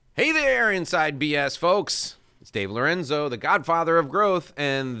there, Inside BS folks. It's Dave Lorenzo, the godfather of growth,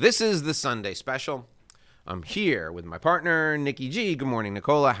 and this is the Sunday special. I'm here with my partner, Nikki G. Good morning,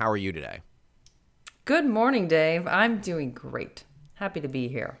 Nicola. How are you today? Good morning, Dave. I'm doing great. Happy to be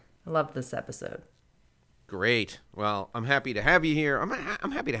here. I love this episode. Great. Well, I'm happy to have you here.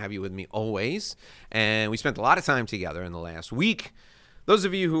 I'm happy to have you with me always. And we spent a lot of time together in the last week. Those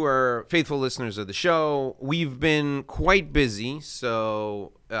of you who are faithful listeners of the show, we've been quite busy,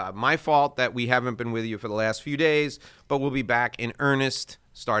 so my fault that we haven't been with you for the last few days, but we'll be back in earnest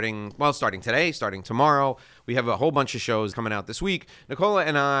starting today, starting tomorrow. We have a whole bunch of shows coming out this week. Nicola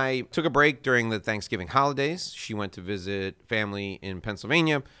and I took a break during the Thanksgiving holidays. She went to visit family in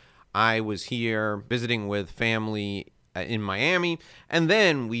Pennsylvania. I was here visiting with family in Miami, and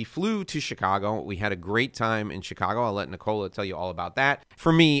then we flew to Chicago. We had a great time in Chicago. I'll let Nicola tell you all about that.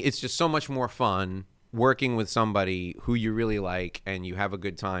 For me, it's just so much more fun working with somebody who you really like and you have a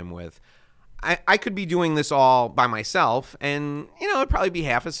good time with. I could be doing this all by myself, and it'd probably be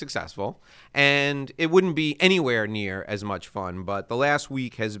half as successful, and it wouldn't be anywhere near as much fun. But the last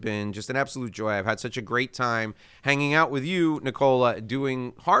week has been just an absolute joy. I've had such a great time hanging out with you, Nicola,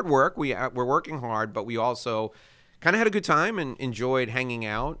 doing hard work. We're working hard, but we also kind of had a good time and enjoyed hanging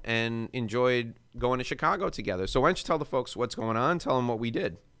out and enjoyed going to Chicago together. So why don't you tell the folks what's going on? Tell them what we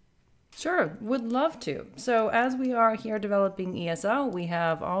did. Sure, would love to. So as we are here developing ESL, we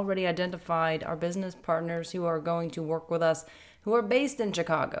have already identified our business partners who are going to work with us who are based in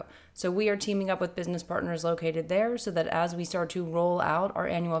Chicago. So we are teaming up with business partners located there so that as we start to roll out our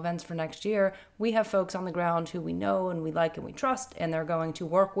annual events for next year, we have folks on the ground who we know and we like and we trust, and they're going to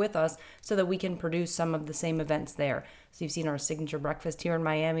work with us so that we can produce some of the same events there. So you've seen our signature breakfast here in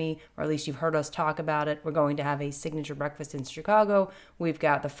Miami, or at least you've heard us talk about it. We're going to have a signature breakfast in Chicago. We've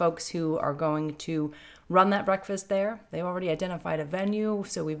got the folks who are going to run that breakfast there. They've already identified a venue,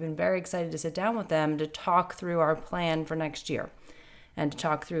 so we've been very excited to sit down with them to talk through our plan for next year and to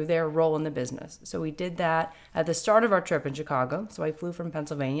talk through their role in the business. So we did that at the start of our trip in Chicago. So I flew from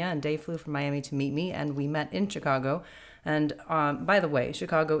Pennsylvania and Dave flew from Miami to meet me, and we met in Chicago. And by the way,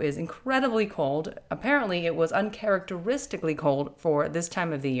 Chicago is incredibly cold. Apparently, it was uncharacteristically cold for this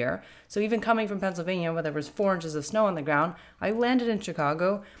time of the year. So even coming from Pennsylvania, where there was 4 inches of snow on the ground, I landed in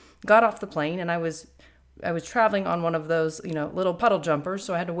Chicago, got off the plane, and I was traveling on one of those, little puddle jumpers.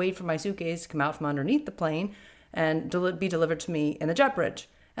 So I had to wait for my suitcase to come out from underneath the plane and be delivered to me in the jet bridge.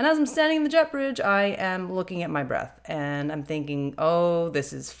 And as I'm standing in the jet bridge, I am looking at my breath and I'm thinking, oh,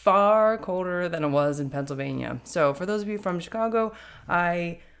 this is far colder than it was in Pennsylvania. So for those of you from Chicago,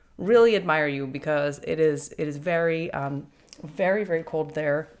 I really admire you because it is very, very, very cold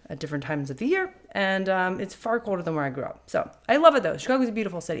there at different times of the year. And it's far colder than where I grew up. So I love it though. Chicago's a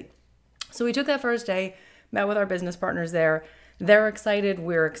beautiful city. So we took that first day, met with our business partners there. They're excited.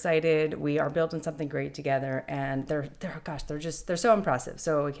 We're excited. We are building something great together, and they're so impressive.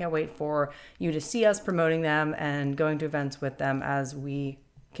 So we can't wait for you to see us promoting them and going to events with them as we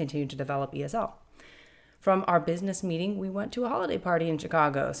continue to develop ESL. From our business meeting, we went to a holiday party in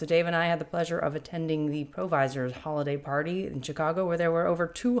Chicago. So Dave and I had the pleasure of attending the Provisors holiday party in Chicago, where there were over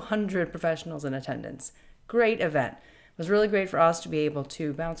 200 professionals in attendance. Great event. It was really great for us to be able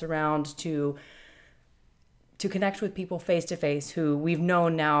to bounce around, to connect with people face-to-face who we've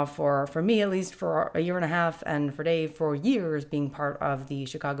known now for me at least for a year and a half, and for Dave for years being part of the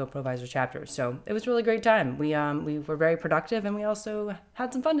Chicago Provisor chapter. So it was a really great time. We were very productive, and we also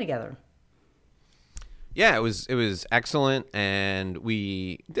had some fun together. Yeah, it was excellent, and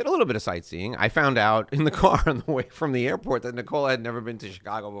we did a little bit of sightseeing. I found out in the car on the way from the airport that Nicola had never been to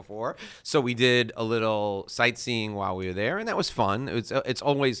Chicago before, so we did a little sightseeing while we were there, and that was fun. It's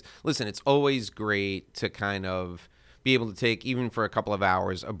always great to kind of be able to take, even for a couple of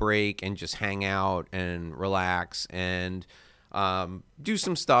hours, a break and just hang out and relax and do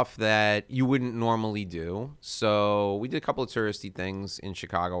some stuff that you wouldn't normally do. So we did a couple of touristy things in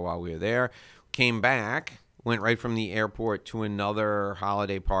Chicago while we were there. Came back, went right from the airport to another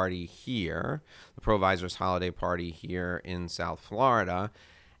holiday party here, the Provisors holiday party here in South Florida.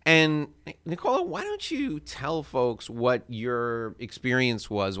 And Nicola, why don't you tell folks what your experience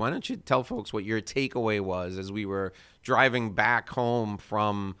was? Why don't you tell folks what your takeaway was as we were driving back home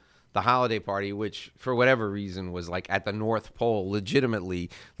from the holiday party, which for whatever reason was like at the North Pole. Legitimately,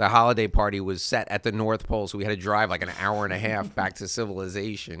 the holiday party was set at the North Pole, so we had to drive like an hour and a half back to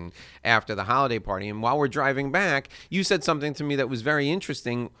civilization after the holiday party. And while we're driving back, you said something to me that was very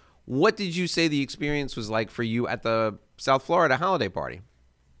interesting. What did you say the experience was like for you at the South Florida holiday party?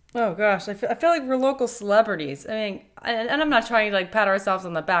 Oh gosh, I feel like we're local celebrities. I mean, and I'm not trying to like pat ourselves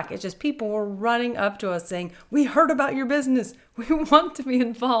on the back. It's just people were running up to us saying, "We heard about your business. We want to be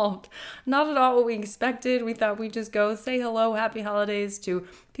involved." Not at all what we expected. We thought we'd just go say hello, happy holidays to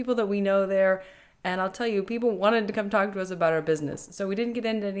people that we know there. And I'll tell you, people wanted to come talk to us about our business. So we didn't get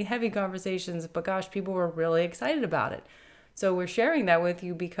into any heavy conversations, but gosh, people were really excited about it. So we're sharing that with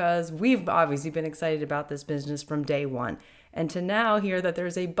you because we've obviously been excited about this business from day one. And to now hear that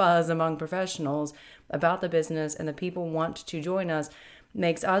there's a buzz among professionals about the business and the people want to join us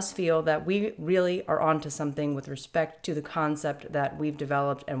makes us feel that we really are onto something with respect to the concept that we've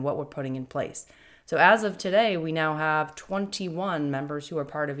developed and what we're putting in place. So as of today, we now have 21 members who are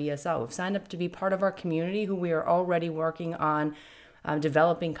part of ESL, who've signed up to be part of our community, who we are already working on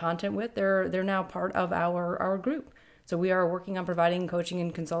developing content with. They're now part of our group. So we are working on providing coaching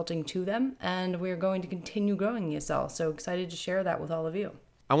and consulting to them, and we're going to continue growing ESL. So excited to share that with all of you.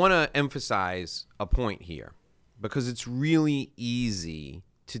 I want to emphasize a point here because it's really easy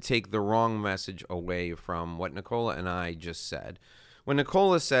to take the wrong message away from what Nicola and I just said. When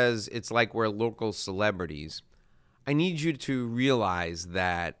Nicola says it's like we're local celebrities, I need you to realize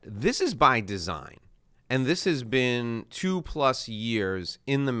that this is by design, and this has been 2+ years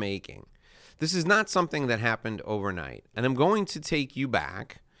in the making. This is not something that happened overnight. And I'm going to take you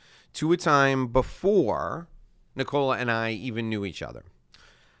back to a time before Nicola and I even knew each other.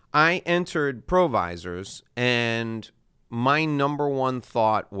 I entered Provisors, and my number one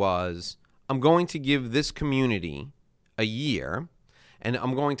thought was, I'm going to give this community a year, and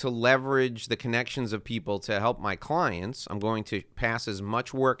I'm going to leverage the connections of people to help my clients. I'm going to pass as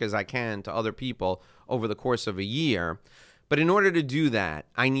much work as I can to other people over the course of a year. But in order to do that,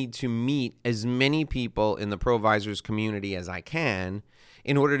 I need to meet as many people in the Provisors community as I can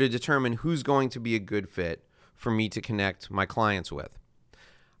in order to determine who's going to be a good fit for me to connect my clients with.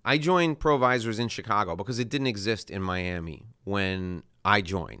 I joined Provisors in Chicago because it didn't exist in Miami when I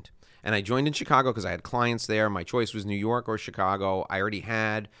joined. And I joined in Chicago because I had clients there. My choice was New York or Chicago. I already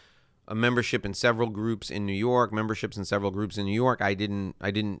had a membership in several groups in New York, memberships in several groups in New York. I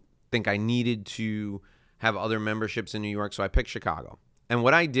didn't think I needed to have other memberships in New York, so I picked Chicago. And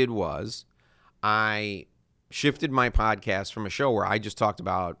what I did was I shifted my podcast from a show where I just talked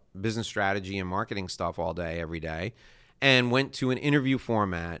about business strategy and marketing stuff all day, every day, and went to an interview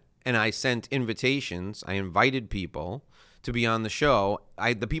format, and I sent invitations. I invited people to be on the show.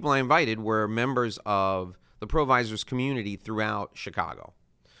 The people I invited were members of the Provisors community throughout Chicago.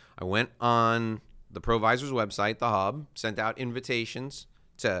 I went on the Provisors website, the hub, sent out invitations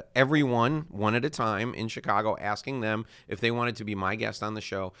to everyone one at a time in Chicago, asking them if they wanted to be my guest on the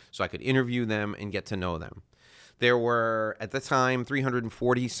show so I could interview them and get to know them. There were, at the time,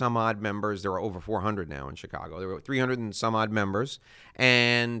 340 some odd members. There were over 400 now in Chicago. There were 300 and some odd members,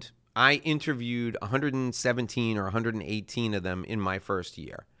 and I interviewed 117 or 118 of them in my first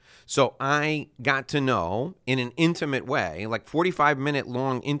year. So I got to know in an intimate way, like 45-minute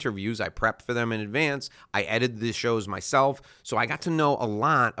long interviews. I prepped for them in advance. I edited the shows myself. So I got to know a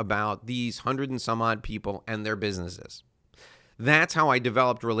lot about these 100 and some odd people and their businesses. That's how I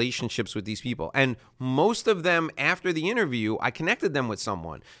developed relationships with these people. And most of them, after the interview, I connected them with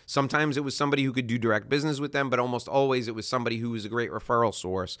someone. Sometimes it was somebody who could do direct business with them, but almost always it was somebody who was a great referral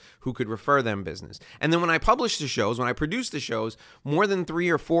source who could refer them business. And then when I published the shows, when I produced the shows, more than 3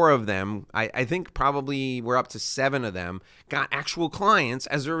 or 4 of them, I think probably we're up to 7 of them, got actual clients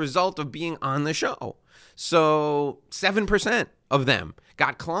as a result of being on the show. So 7% of them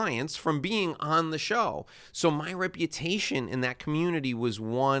got clients from being on the show. So my reputation in that community was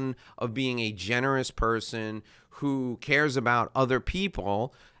one of being a generous person who cares about other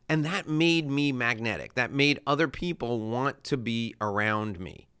people, and that made me magnetic. That made other people want to be around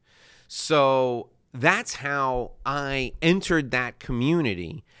me. So that's how I entered that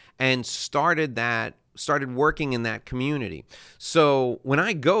community and started working in that community. So when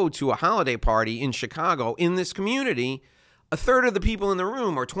I go to a holiday party in Chicago in this community, a third of the people in the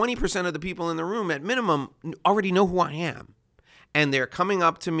room or 20% of the people in the room at minimum already know who I am. And they're coming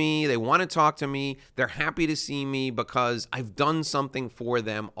up to me. They want to talk to me. They're happy to see me because I've done something for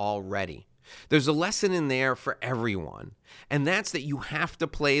them already. There's a lesson in there for everyone. And that's that you have to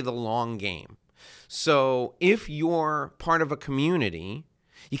play the long game. So if you're part of a community,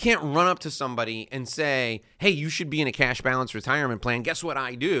 you can't run up to somebody and say, hey, you should be in a cash balance retirement plan. Guess what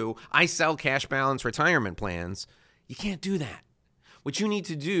I do? I sell cash balance retirement plans. You can't do that. What you need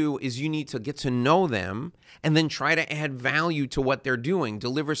to do is you need to get to know them and then try to add value to what they're doing,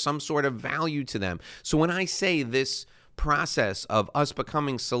 deliver some sort of value to them. So when I say this process of us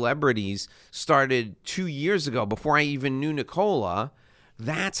becoming celebrities started 2 years ago before I even knew Nicola,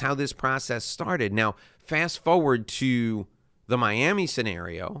 That's how this process started. Now, fast forward to the Miami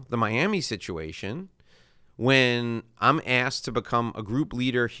scenario, the Miami situation, when I'm asked to become a group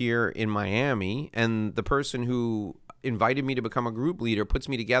leader here in Miami, and the person who invited me to become a group leader puts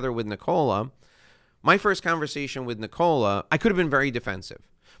me together with Nicola. My first conversation with Nicola, I could have been very defensive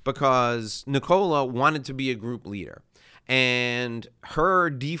because Nicola wanted to be a group leader. And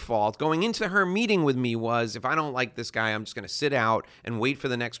her default going into her meeting with me was, if I don't like this guy, I'm just going to sit out and wait for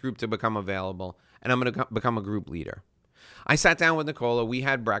the next group to become available, and I'm going to become a group leader. I sat down with Nicola, we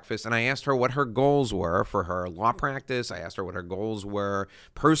had breakfast, and I asked her what her goals were for her law practice. I asked her what her goals were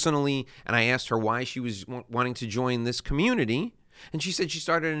personally, and I asked her why she was wanting to join this community. And she said she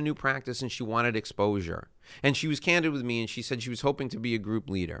started a new practice and she wanted exposure. And she was candid with me, and she said she was hoping to be a group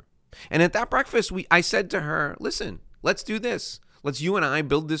leader. And at that breakfast, I said to her, listen, let's do this. Let's you and I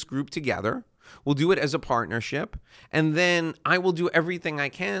build this group together. We'll do it as a partnership. And then I will do everything I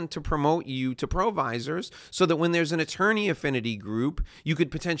can to promote you to provisors so that when there's an attorney affinity group, you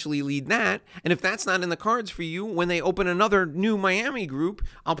could potentially lead that. And if that's not in the cards for you, when they open another new Miami group,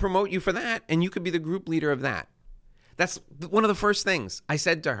 I'll promote you for that. And you could be the group leader of that. That's one of the first things I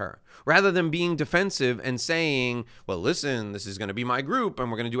said to her. Rather than being defensive and saying, well, listen, this is going to be my group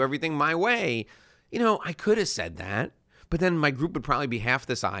and we're going to do everything my way. I could have said that, but then my group would probably be half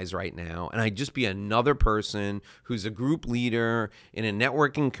the size right now. And I'd just be another person who's a group leader in a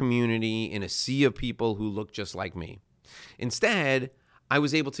networking community in a sea of people who look just like me. Instead, I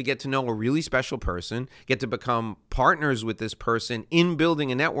was able to get to know a really special person, get to become partners with this person in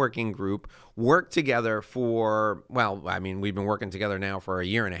building a networking group, work together for, we've been working together now for a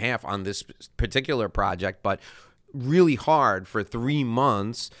year and a half on this particular project, but really hard for 3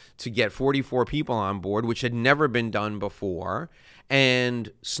 months to get 44 people on board, which had never been done before,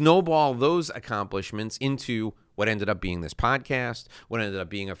 and snowball those accomplishments into what ended up being this podcast, what ended up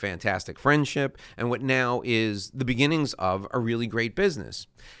being a fantastic friendship, and what now is the beginnings of a really great business.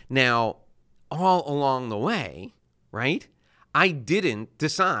 Now, all along the way, right, I didn't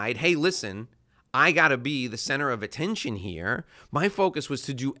decide, hey, listen, I got to be the center of attention here. My focus was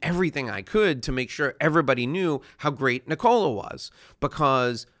to do everything I could to make sure everybody knew how great Nicola was,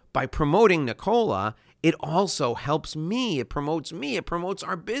 because by promoting Nicola, it also helps me. It promotes me. It promotes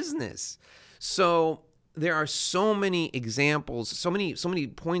our business. So there are so many examples, so many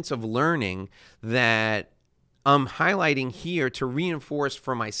points of learning that I'm highlighting here to reinforce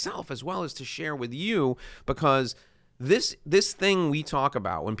for myself as well as to share with you, because this thing we talk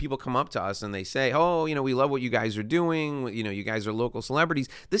about when people come up to us and they say, oh, we love what you guys are doing. You guys are local celebrities.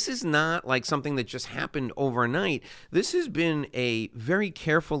 This is not like something that just happened overnight. This has been a very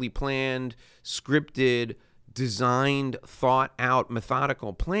carefully planned, scripted, designed, thought out,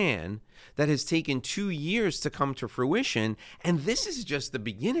 methodical plan that has taken 2 years to come to fruition. And this is just the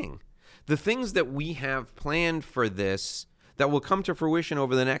beginning. The things that we have planned for this that will come to fruition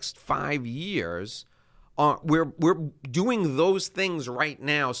over the next 5 years, we're doing those things right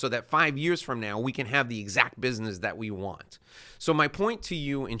now so that 5 years from now we can have the exact business that we want. So my point to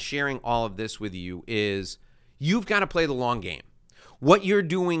you in sharing all of this with you is you've got to play the long game. What you're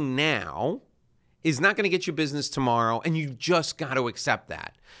doing now is not going to get you business tomorrow, and you just got to accept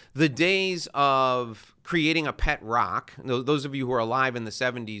that. The days of creating a pet rock, those of you who are alive in the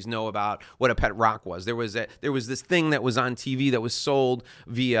 70s know about what a pet rock was. There was this thing that was on TV that was sold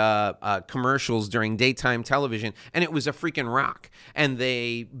via commercials during daytime television, and it was a freaking rock. And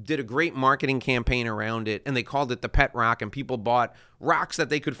they did a great marketing campaign around it, and they called it the pet rock, and people bought rocks that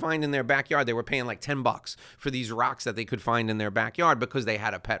they could find in their backyard. They were paying like $10 for these rocks that they could find in their backyard because they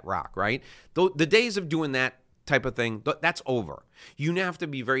had a pet rock, right? The days of doing that type of thing, that's over. You have to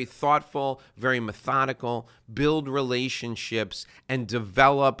be very thoughtful, very methodical, build relationships, and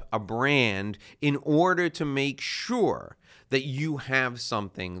develop a brand in order to make sure that you have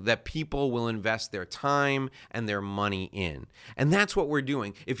something that people will invest their time and their money in. And that's what we're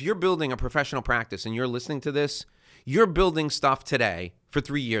doing. If you're building a professional practice and you're listening to this, you're building stuff today for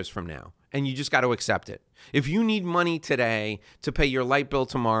 3 years from now, and you just got to accept it. If you need money today to pay your light bill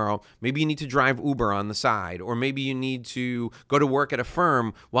tomorrow, maybe you need to drive Uber on the side, or maybe you need to go to work at a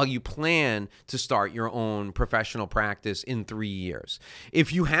firm while you plan to start your own professional practice in 3 years.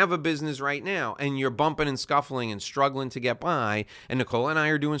 If you have a business right now and you're bumping and scuffling and struggling to get by, and Nicola and I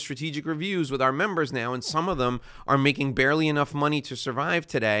are doing strategic reviews with our members now, and some of them are making barely enough money to survive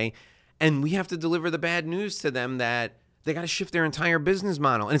today, and we have to deliver the bad news to them that they got to shift their entire business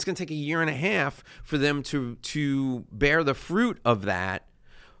model. And it's going to take a year and a half for them to bear the fruit of that.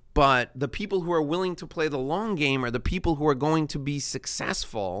 But the people who are willing to play the long game are the people who are going to be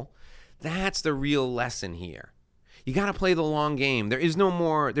successful. That's the real lesson here. You got to play the long game. There is no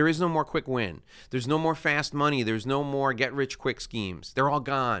more quick win. There's no more fast money. There's no more get rich quick schemes. They're all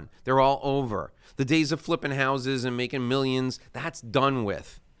gone. They're all over. The days of flipping houses and making millions, that's done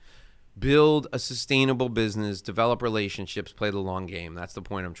with. Build a sustainable business, develop relationships, play the long game. That's the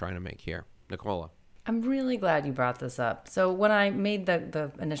point I'm trying to make here. Nicola. I'm really glad you brought this up. So when I made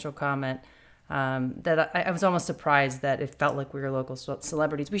the initial comment, that I was almost surprised that it felt like we were local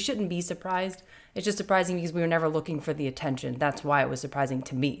celebrities. We shouldn't be surprised. It's just surprising because we were never looking for the attention. That's why it was surprising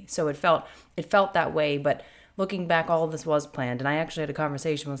to me. So it felt that way. But looking back, all of this was planned. And I actually had a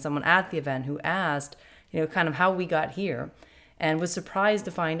conversation with someone at the event who asked, kind of how we got here, and was surprised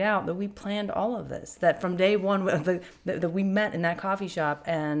to find out that we planned all of this. That from day one, that we met in that coffee shop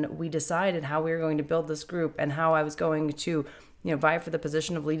and we decided how we were going to build this group and how I was going to vie for the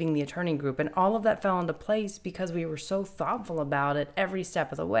position of leading the attorney group. And all of that fell into place because we were so thoughtful about it every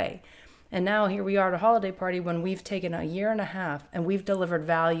step of the way. And now here we are at a holiday party when we've taken a year and a half and we've delivered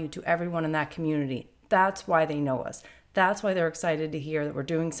value to everyone in that community. That's why they know us. That's why they're excited to hear that we're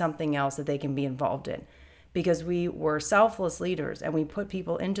doing something else that they can be involved in. Because we were selfless leaders and we put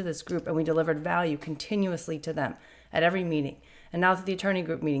people into this group and we delivered value continuously to them at every meeting. And now through the attorney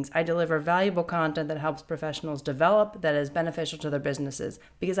group meetings, I deliver valuable content that helps professionals develop, that is beneficial to their businesses,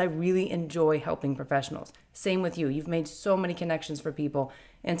 because I really enjoy helping professionals. Same with you. You've made so many connections for people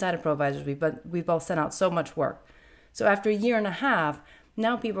inside of Provisors, but we've both sent out so much work. So after a year and a half,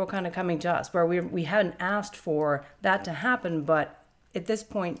 now people are kind of coming to us where we hadn't asked for that to happen, but at this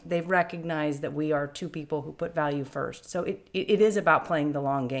point, they've recognized that we are two people who put value first. So it is about playing the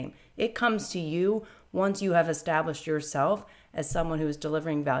long game. It comes to you once you have established yourself as someone who is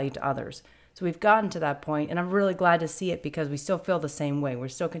delivering value to others. So we've gotten to that point, and I'm really glad to see it because we still feel the same way. We're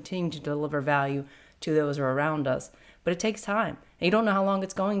still continuing to deliver value to those who are around us. But it takes time, and you don't know how long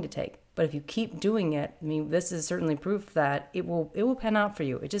it's going to take. But if you keep doing it, this is certainly proof that it will pan out for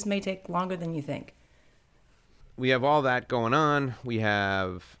you. It just may take longer than you think. We have all that going on. We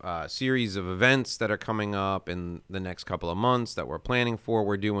have a series of events that are coming up in the next couple of months that we're planning for.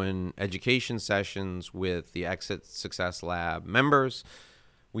 We're doing education sessions with the Exit Success Lab members.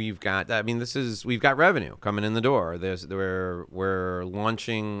 We've got revenue coming in the door. We're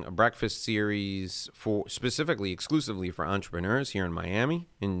launching a breakfast series exclusively for entrepreneurs here in Miami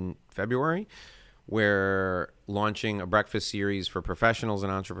in February. We're launching a breakfast series for professionals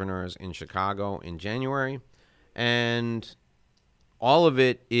and entrepreneurs in Chicago in January. And all of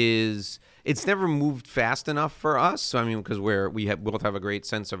it it's never moved fast enough for us. So, because we both have a great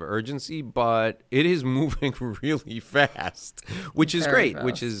sense of urgency, but it is moving really fast, which is great,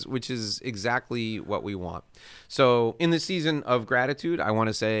 which is exactly what we want. So in the season of gratitude, I want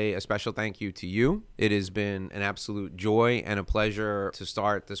to say a special thank you to you. It has been an absolute joy and a pleasure to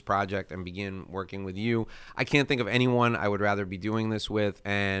start this project and begin working with you. I can't think of anyone I would rather be doing this with,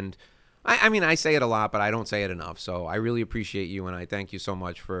 and I say it a lot, but I don't say it enough. So I really appreciate you, and I thank you so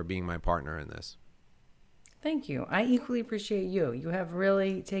much for being my partner in this. Thank you. I equally appreciate you. You have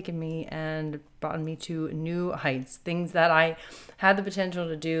really taken me and brought me to new heights, things that I had the potential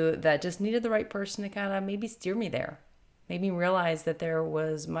to do that just needed the right person to kind of maybe steer me there. Made me realize that there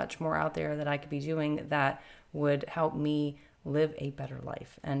was much more out there that I could be doing that would help me live a better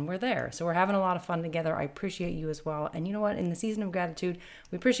life. And we're there. So we're having a lot of fun together. I appreciate you as well. And you know what? In the season of gratitude,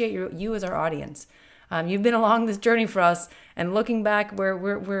 we appreciate you as our audience. You've been along this journey for us, and looking back,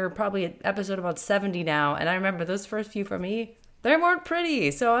 we're probably at episode about 70 now. And I remember those first few for me, they weren't pretty.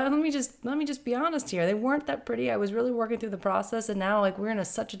 So let me just be honest here. They weren't that pretty. I was really working through the process, and now we're in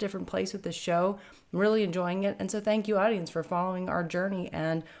such a different place with this show. I'm really enjoying it. And so thank you, audience, for following our journey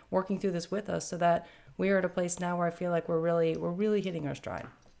and working through this with us so that we are at a place now where I feel like we're really hitting our stride.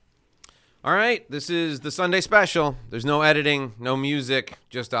 All right, this is the Sunday special. There's no editing, no music,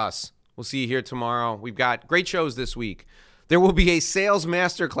 just us. We'll see you here tomorrow. We've got great shows this week. There will be a sales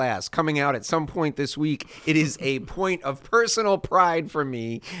masterclass coming out at some point this week. It is a point of personal pride for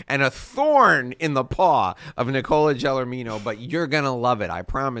me and a thorn in the paw of Nicola Gelormino, but you're going to love it. I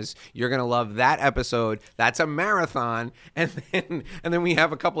promise you're going to love that episode. That's a marathon. And then we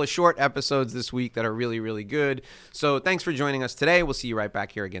have a couple of short episodes this week that are really, really good. So thanks for joining us today. We'll see you right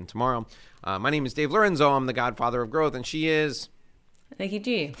back here again tomorrow. My name is Dave Lorenzo. I'm the godfather of growth, and she is Nikki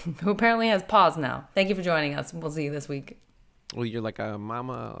G, who apparently has paws now. Thank you for joining us. We'll see you this week. Well, you're like a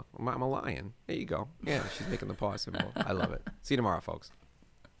mama lion. There you go. Yeah, she's making the paw symbol. I love it. See you tomorrow, folks.